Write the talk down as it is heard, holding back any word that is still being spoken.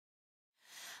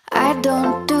I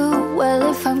don't do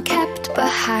well if I'm kept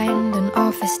behind an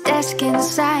office desk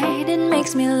inside. It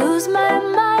makes me lose my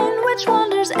mind, which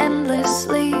wanders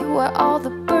endlessly, where all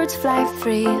the birds fly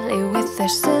freely with their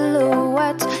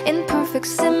silhouettes in perfect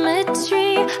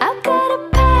symmetry. I've got a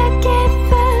pocket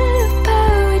full of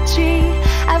poetry.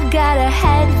 I've got a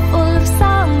head full of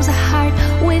songs, a heart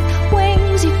with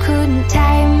wings. You couldn't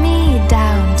tie me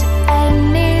down to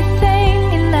anything,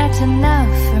 and that's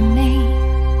enough for me.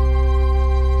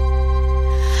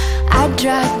 I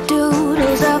draw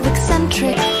doodles of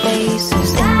eccentric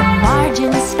faces in the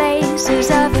margin spaces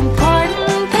of important